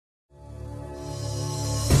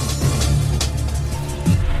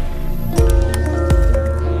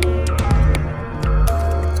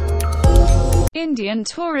Indian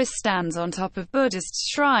tourist stands on top of Buddhist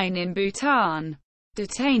shrine in Bhutan.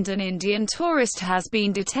 Detained. An Indian tourist has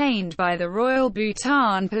been detained by the Royal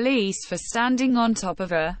Bhutan Police for standing on top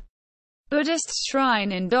of a Buddhist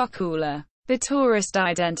shrine in Dochula. The tourist,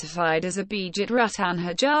 identified as Abhijit Ratan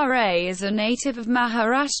Hajare, is a native of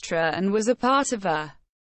Maharashtra and was a part of a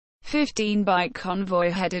 15-bike convoy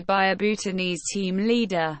headed by a Bhutanese team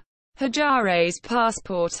leader. Hajare's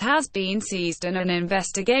passport has been seized and an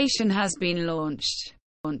investigation has been launched.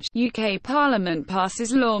 UK Parliament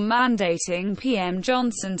passes law mandating PM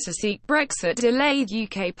Johnson to seek Brexit. Delayed.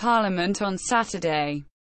 UK Parliament on Saturday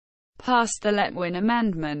passed the Letwin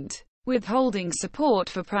amendment, withholding support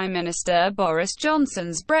for Prime Minister Boris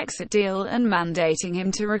Johnson's Brexit deal and mandating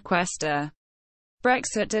him to request a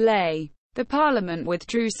Brexit delay. The Parliament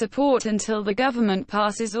withdrew support until the government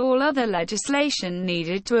passes all other legislation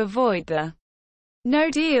needed to avoid the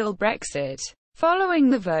no-deal Brexit. Following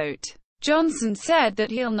the vote, Johnson said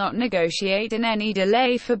that he'll not negotiate in any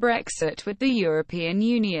delay for Brexit with the European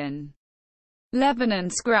Union. Lebanon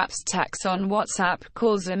scraps tax on WhatsApp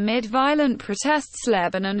calls. Amid violent protests,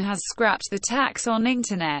 Lebanon has scrapped the tax on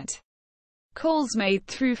internet calls made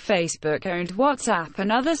through Facebook-owned WhatsApp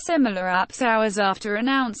and other similar apps hours after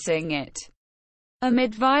announcing it.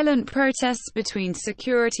 Amid violent protests between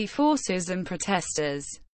security forces and protesters,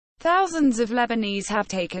 thousands of Lebanese have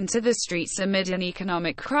taken to the streets amid an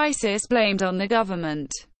economic crisis blamed on the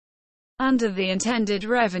government. Under the intended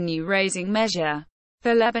revenue-raising measure,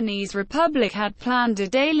 the Lebanese Republic had planned a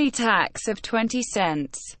daily tax of 20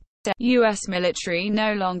 cents. U.S. military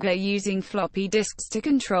no longer using floppy disks to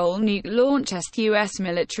control nuke launches. U.S.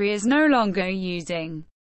 military is no longer using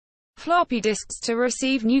floppy disks to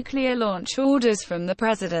receive nuclear launch orders from the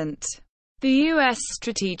president. The U.S.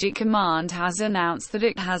 Strategic Command has announced that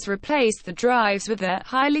it has replaced the drives with a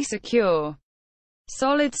highly secure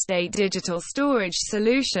solid-state digital storage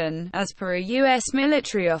solution, as per a U.S.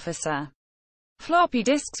 military officer. Floppy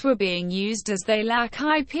disks were being used as they lack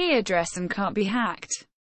IP address and can't be hacked.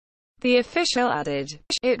 The official added,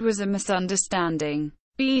 "It was a misunderstanding."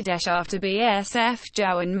 After BSF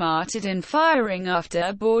Jawan martyred in firing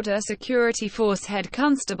after Border Security Force Head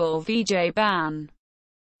Constable Vijay Ban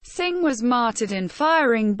Singh was martyred in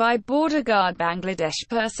firing by border guard Bangladesh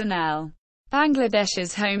personnel.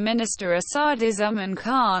 Bangladesh's Home Minister Asaduzzaman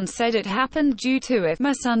Khan said it happened due to a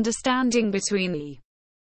misunderstanding between the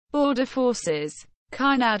border forces.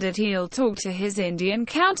 Khan added he'll talk to his Indian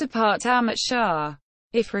counterpart Amit Shah,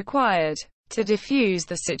 if required, to defuse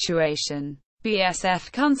the situation.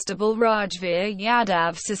 BSF Constable Rajveer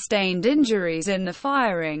Yadav sustained injuries in the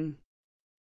firing.